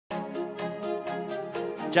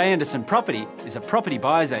J. Anderson Property is a property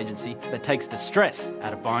buyer's agency that takes the stress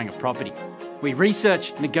out of buying a property. We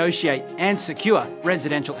research, negotiate and secure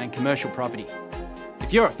residential and commercial property.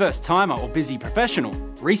 If you're a first-timer or busy professional,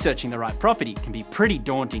 researching the right property can be pretty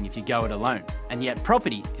daunting if you go it alone, and yet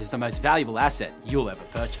property is the most valuable asset you'll ever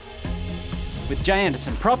purchase. With J.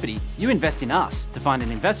 Anderson Property, you invest in us to find an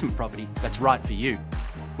investment property that's right for you.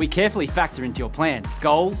 We carefully factor into your plan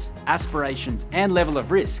goals, aspirations and level of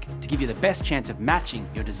risk to give you the best chance of matching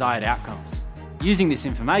your desired outcomes. Using this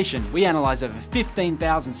information, we analyse over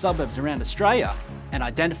 15,000 suburbs around Australia and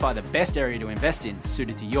identify the best area to invest in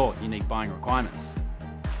suited to your unique buying requirements.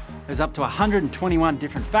 There's up to 121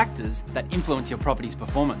 different factors that influence your property's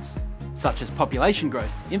performance, such as population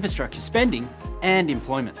growth, infrastructure spending and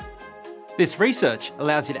employment. This research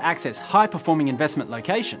allows you to access high-performing investment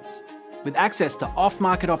locations with access to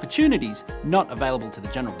off-market opportunities not available to the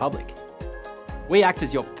general public. We act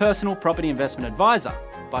as your personal property investment advisor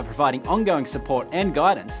by providing ongoing support and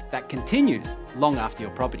guidance that continues long after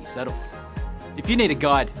your property settles. If you need a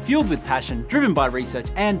guide fueled with passion, driven by research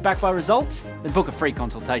and backed by results, then book a free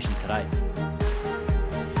consultation today.